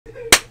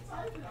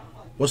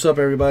What's up,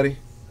 everybody?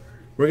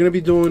 We're going to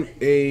be doing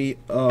a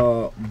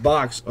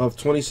box of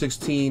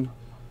 2016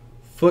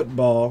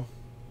 football.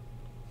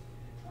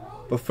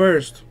 But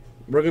first,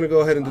 we're going to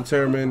go ahead and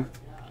determine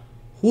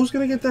who's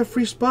going to get that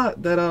free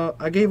spot that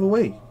I gave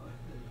away.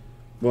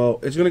 Well,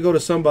 it's going to go to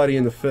somebody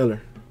in the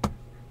filler.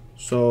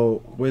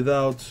 So,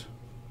 without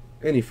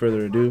any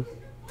further ado,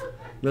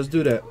 let's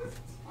do that.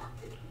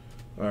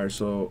 Alright,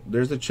 so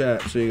there's the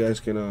chat so you guys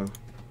can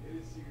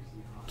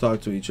talk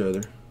to each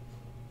other.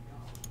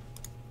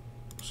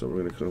 So we're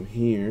going to come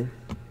here.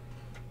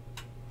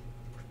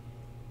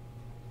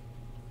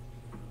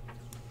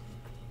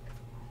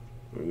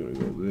 We're going to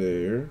go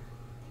there.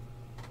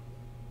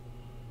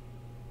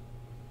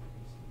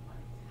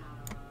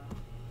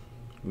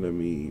 Let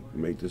me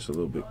make this a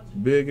little bit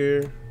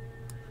bigger.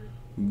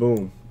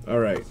 Boom.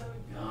 Alright.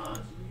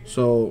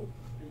 So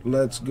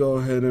let's go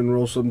ahead and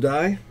roll some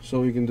die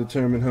so we can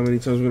determine how many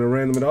times we're going to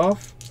random it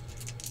off.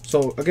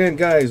 So again,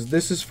 guys,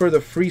 this is for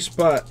the free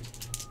spot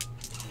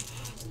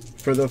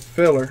for the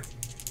filler.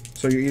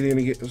 So you're either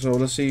gonna get, so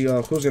let's see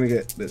who's gonna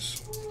get this.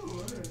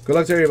 Good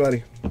luck to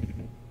everybody.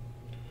 I'm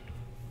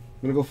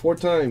gonna go 4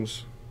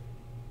 times.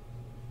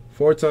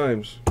 4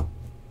 times.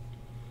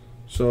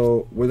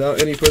 So without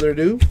any further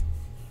ado,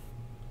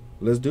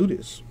 let's do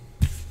this.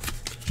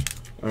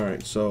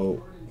 Alright,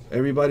 so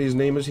everybody's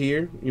name is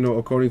here, you know,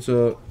 according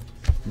to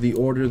the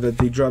order that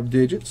they drop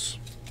digits.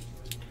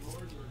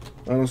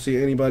 I don't see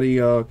anybody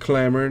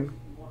clamoring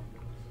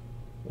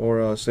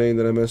or saying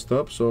that I messed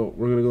up, so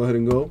we're gonna go ahead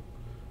and go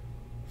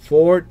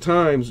 4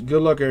 times.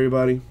 Good luck,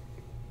 everybody.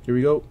 Here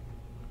we go.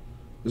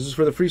 This is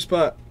for the free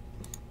spot.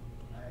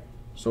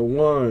 So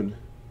 1,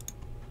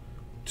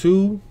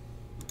 2,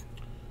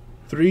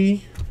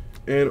 3,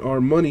 and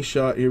our money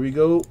shot. Here we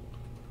go.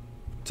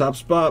 Top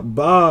spot.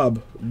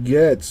 Bob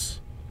gets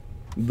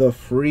the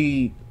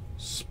free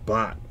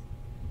spot.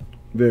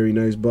 Very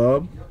nice,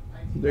 Bob.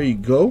 There you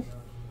go.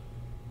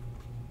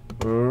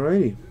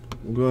 Alrighty,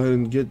 we'll go ahead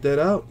and get that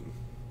out.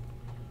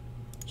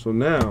 So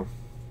now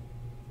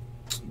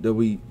that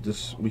we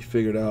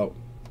figured out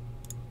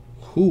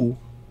who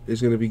is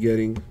going to be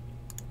getting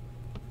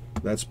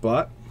that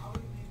spot.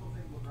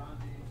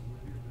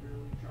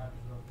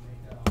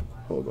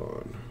 Hold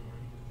on.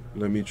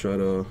 Let me try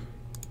to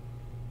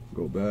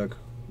go back.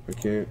 I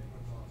can't.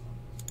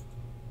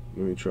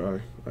 Let me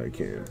try. I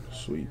can.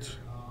 Sweet.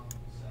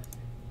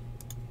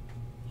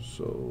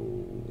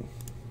 So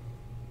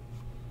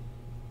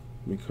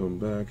let me come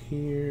back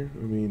here.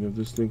 I mean, if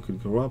this thing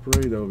could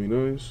cooperate, that would be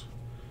nice.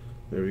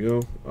 There we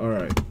go.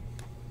 Alright.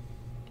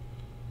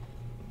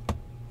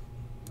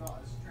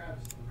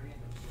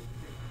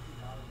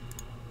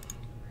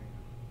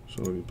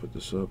 So let me put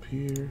this up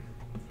here.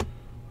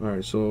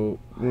 Alright, so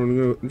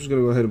I'm just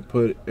going to go ahead and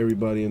put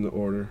everybody in the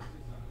order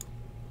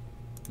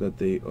that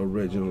they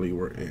originally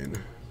were in.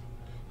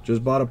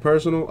 Just bought a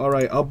personal.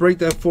 Alright, I'll break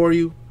that for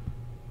you.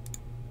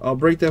 I'll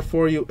break that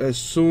for you as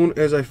soon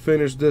as I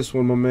finish this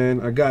one, my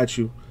man. I got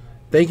you.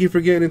 Thank you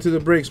for getting into the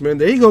breaks, man.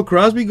 There you go,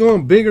 Crosby,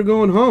 going big or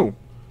going home.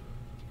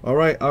 All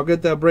right, I'll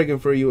get that breaking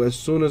for you as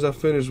soon as I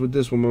finish with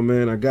this one, my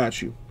man. I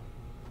got you.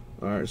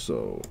 All right,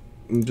 so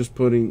I'm just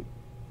putting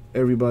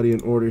everybody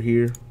in order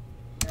here.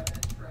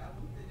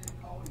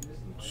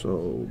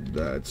 So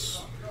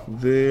that's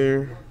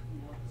there.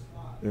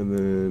 And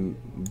then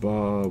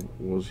Bob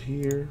was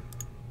here.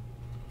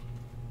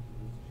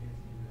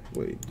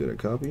 Wait, did I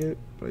copy it?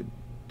 I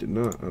did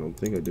not. I don't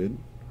think I did.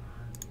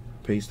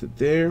 Paste it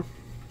there.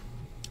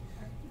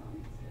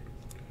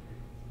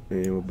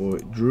 And my boy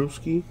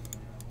Drewski.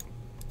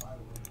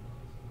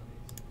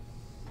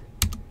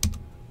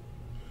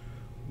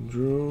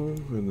 Drew.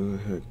 And then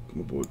I had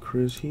my boy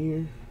Chris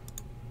here.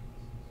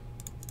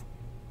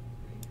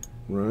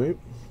 Right.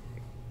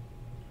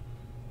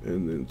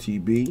 And then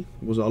TB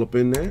was all up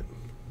in that.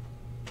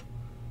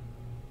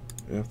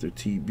 After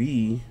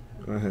TB,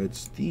 I had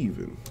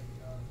Steven.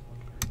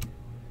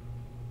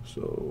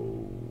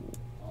 So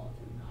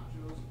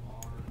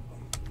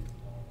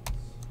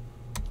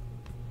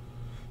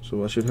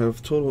I should have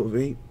a total of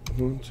 8.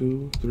 1,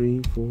 2,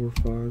 3, 4,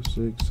 5,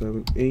 6,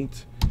 7,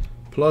 8.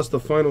 Plus the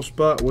final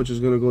spot, which is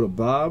going to go to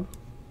Bob.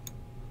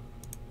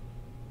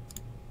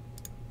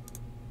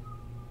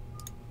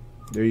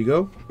 There you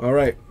go. All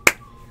right.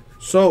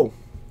 So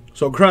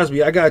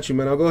Crosby, I got you,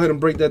 man. I'll go ahead and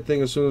break that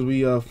thing as soon as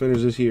we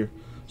finish this here.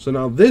 So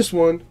now this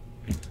one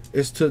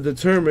is to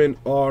determine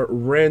our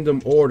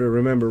random order.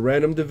 Remember,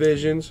 random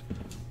divisions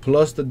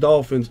plus the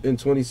Dolphins in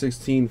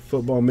 2016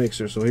 football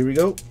mixer. So here we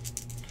go.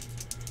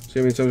 See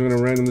how many times we're going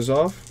to random this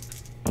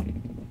off.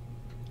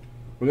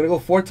 We're going to go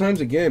 4 times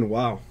again.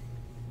 Wow.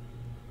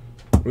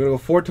 We're going to go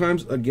 4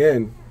 times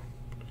again.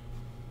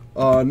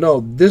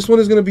 No, this one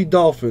is going to be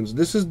Dolphins.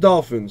 This is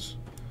Dolphins.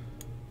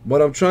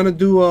 But I'm trying to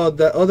do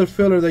that other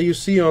filler that you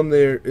see on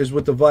there is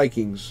with the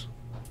Vikings.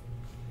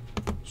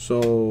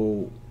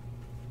 So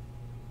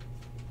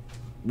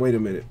wait a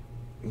minute.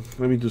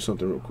 Let me do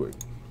something real quick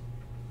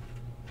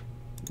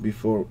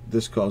before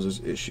this causes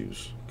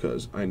issues,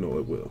 because I know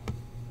it will.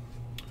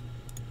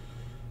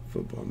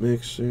 Football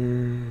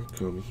mixer.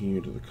 Come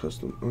here to the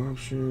custom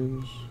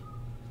options.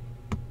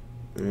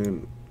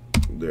 And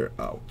they're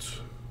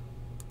out.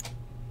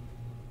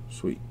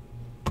 Sweet.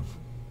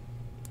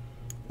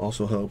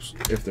 Also helps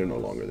if they're no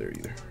longer there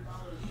either.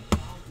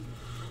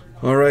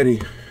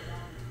 Alrighty.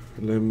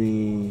 Let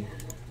me...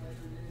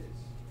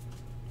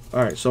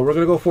 Alright, so we're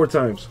going to go 4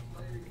 times.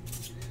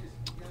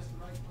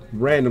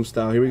 Random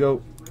style. Here we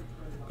go.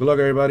 Good luck,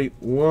 everybody.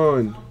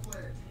 1,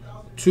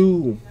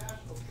 2,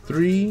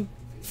 3,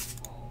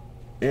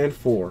 and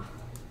 4.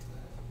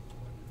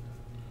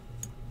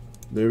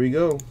 There we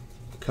go.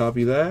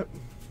 Copy that.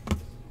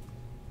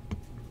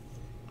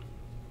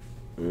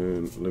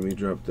 And let me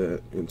drop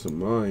that into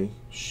my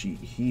sheet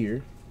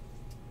here.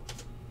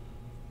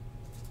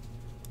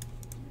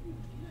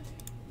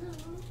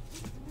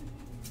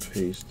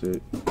 Paste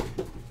it.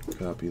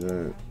 Copy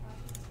that.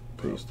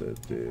 Paste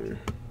that there.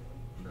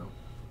 No.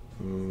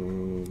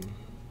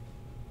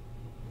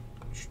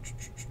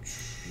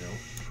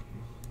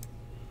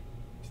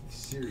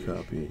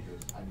 Copy.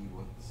 I need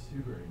one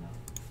too right now.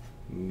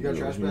 You got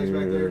trash bags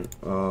back there?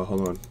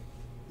 Hold on.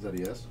 Is that a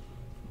yes?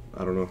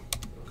 I don't know,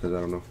 because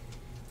I don't know.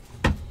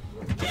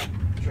 Trash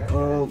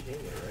bags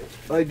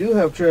right? I do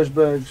have trash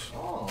bags.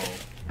 Oh.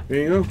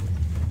 Here you go.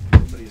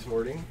 Somebody's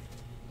hoarding.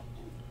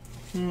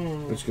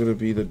 It's gonna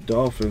be the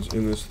Dolphins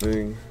in this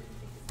thing,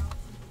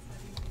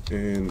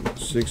 and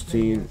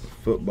 16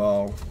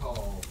 football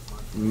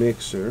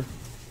mixer.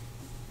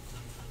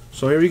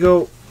 So here we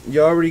go.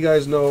 You already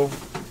guys know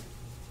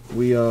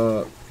we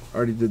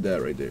already did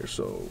that right there.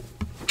 So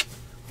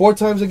 4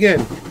 times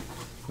again,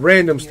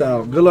 random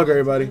style. Good luck,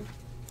 everybody.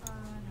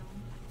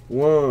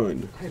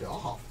 1,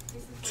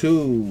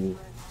 2,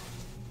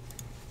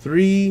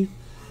 3.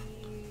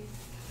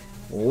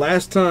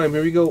 Last time.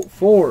 Here we go.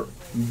 4.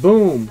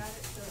 Boom.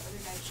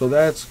 So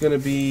that's gonna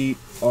be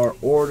our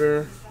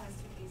order.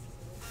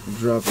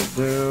 Drop it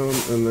down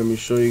and let me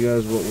show you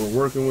guys what we're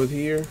working with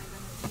here.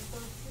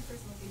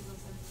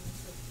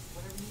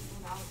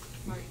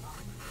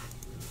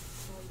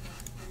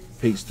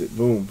 Paste it.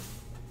 Boom.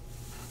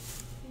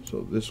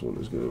 So this one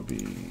is gonna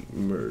be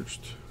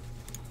merged.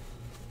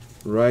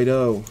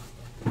 Righto.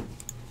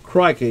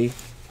 Crikey.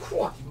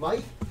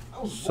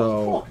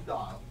 So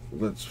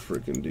let's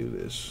freaking do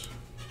this.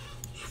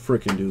 Let's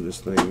freaking do this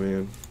thing,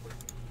 man.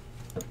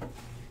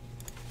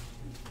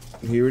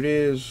 Here it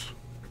is.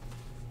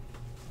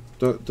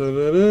 Dun, dun,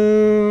 dun,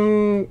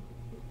 dun.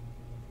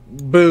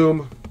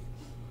 Boom.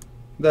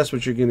 That's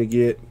what you're gonna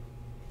get.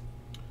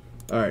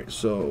 Alright,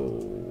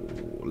 so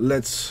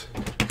let's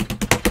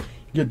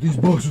get these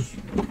boxes.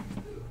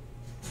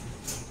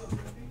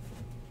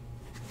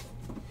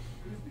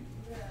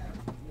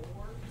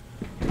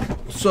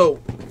 So,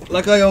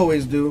 like I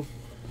always do,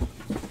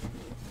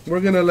 we're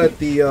gonna let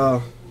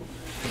the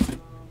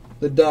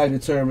die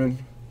determine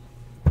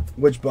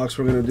which box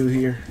we're gonna do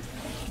here.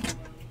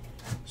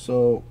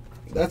 So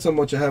that's how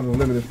much I have of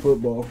limited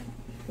football.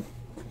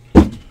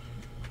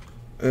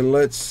 And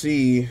let's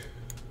see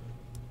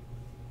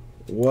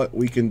what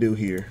we can do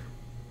here.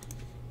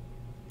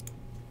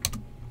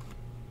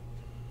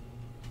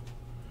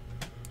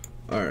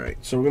 Alright,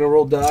 so we're gonna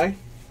roll die.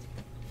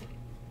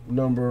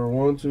 Number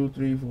 1, 2,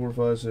 3, 4,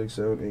 5, 6,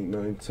 7, 8,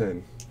 9,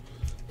 10.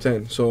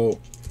 10. So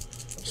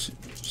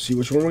see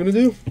which one we're gonna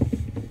do.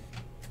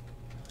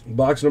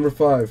 Box number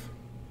 5.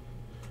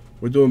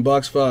 We're doing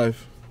box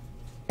 5.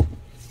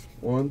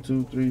 1,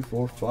 2, 3,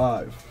 4,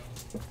 5.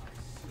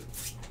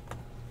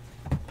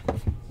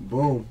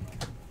 Boom.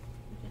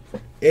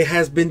 It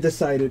has been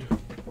decided.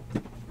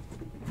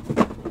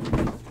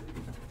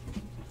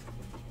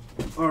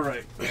 All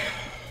right.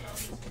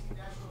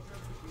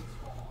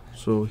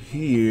 So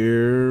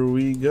here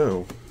we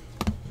go.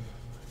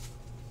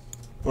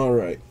 All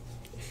right.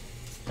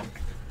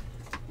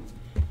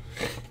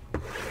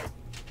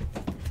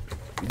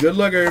 Good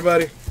luck,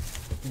 everybody.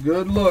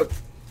 Good luck.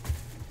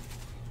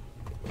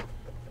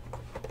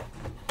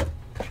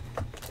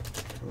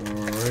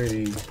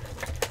 Alrighty.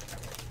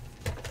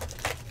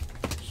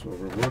 So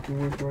we're working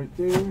with right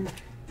there.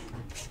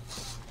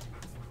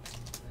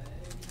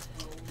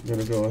 I'm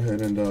gonna go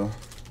ahead and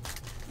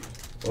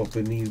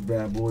open these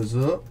bad boys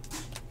up.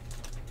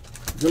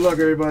 Good luck,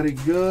 everybody.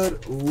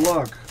 Good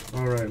luck.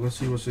 All right, let's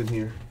see what's in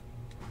here.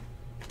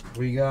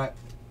 We got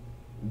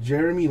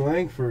Jeremy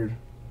Langford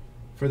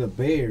for the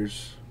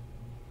Bears.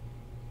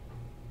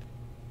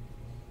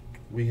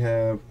 We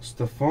have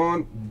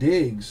Stephon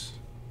Diggs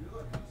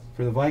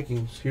for the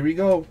Vikings. Here we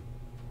go.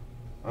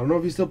 I don't know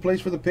if he still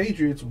plays for the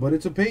Patriots, but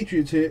it's a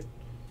Patriots hit.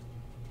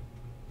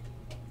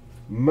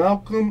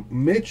 Malcolm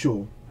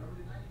Mitchell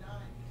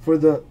for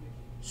the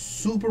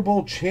Super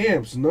Bowl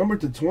champs, number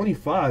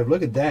 /25.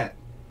 Look at that.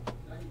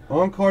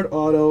 On-card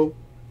auto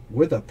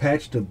with a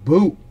patch to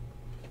boot.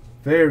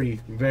 Very,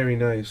 very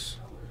nice.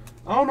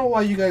 I don't know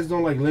why you guys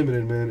don't like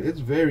limited, man. It's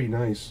very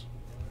nice.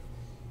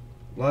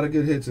 A lot of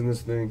good hits in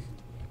this thing.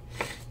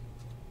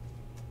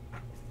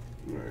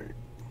 Alright.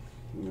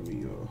 Let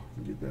me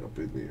get that up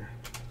in there.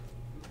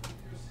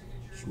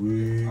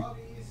 Sweet.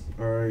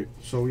 Alright.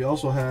 So we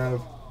also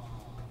have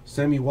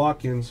Sammy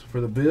Watkins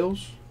for the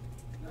Bills,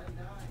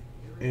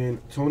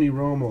 and Tony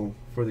Romo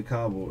for the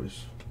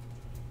Cowboys.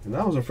 And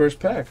that was our first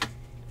pack.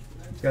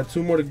 Got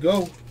 2 more to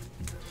go.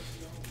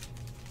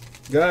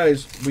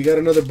 Guys, we got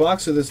another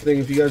box of this thing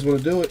if you guys want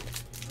to do it.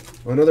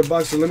 Another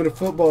box of limited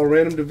football,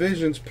 random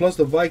divisions, plus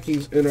the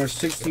Vikings in our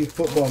 16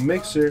 football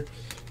mixer.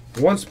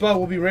 1 spot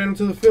will be random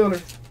to the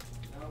fielder.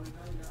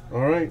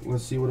 Alright,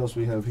 let's see what else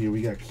we have here.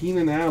 We got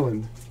Keenan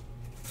Allen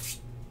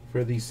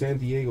for the San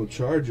Diego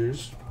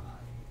Chargers.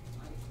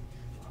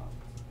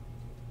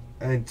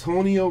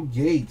 Antonio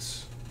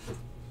Gates,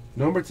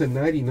 number to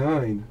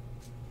 99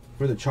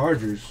 for the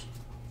Chargers.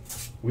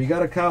 We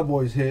got a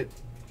Cowboys hit,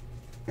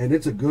 and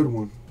it's a good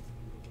one.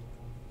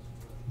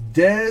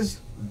 Dez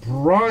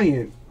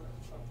Bryant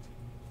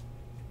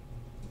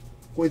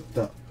with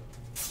the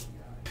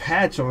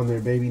patch on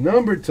there, baby.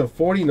 Number to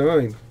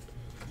 49.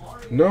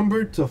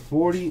 Number to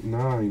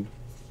 49.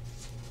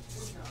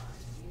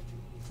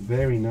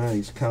 Very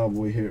nice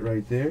Cowboy hit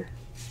right there.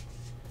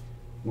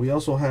 We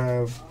also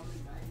have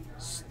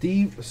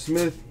Steve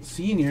Smith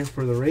Sr.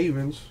 for the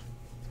Ravens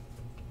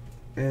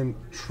and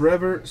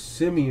Trevor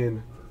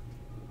Siemian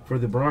for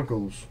the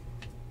Broncos.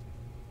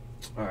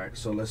 Alright,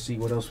 so let's see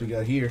what else we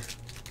got here.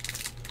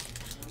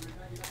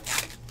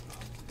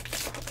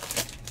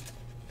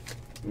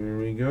 There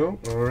we go.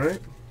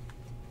 Alright.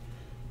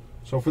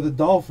 So for the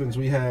Dolphins,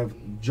 we have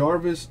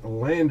Jarvis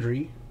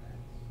Landry.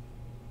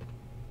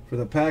 For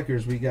the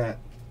Packers, we got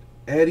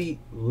Eddie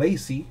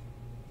Lacy.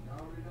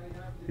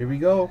 Here we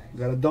go.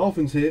 Got a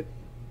Dolphins hit.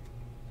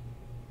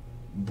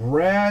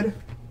 Brad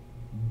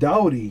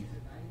Dowdy,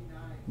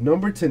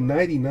 number to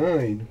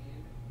 99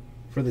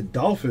 for the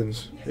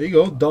Dolphins. There you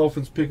go.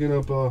 Dolphins picking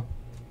up a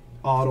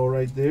auto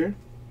right there.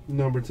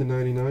 Number to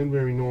 99.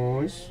 Very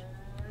nice.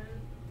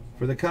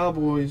 For the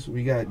Cowboys,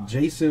 we got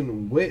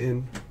Jason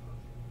Witten.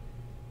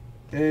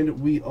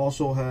 And we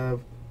also have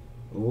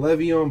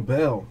Le'Veon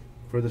Bell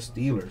for the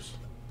Steelers.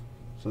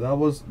 So that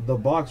was the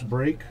box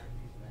break.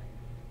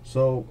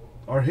 So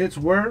our hits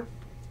were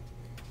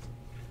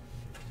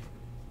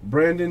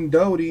Brandon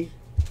Doty,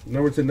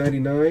 number to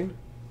 99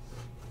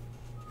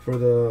 for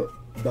the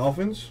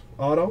Dolphins,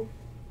 auto.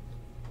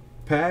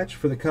 Patch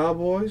for the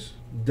Cowboys,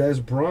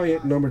 Dez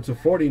Bryant, number to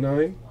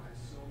 49.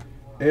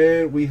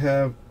 And we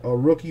have a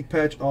rookie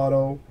patch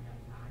auto,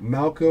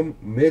 Malcolm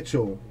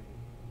Mitchell,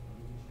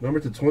 number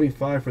to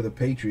 25 for the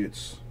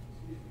Patriots.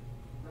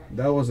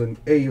 That was an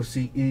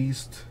AFC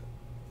East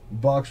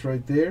box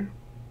right there.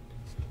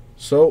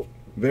 So,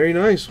 very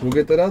nice. We'll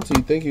get that out to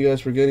you. Thank you guys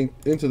for getting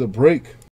into the break.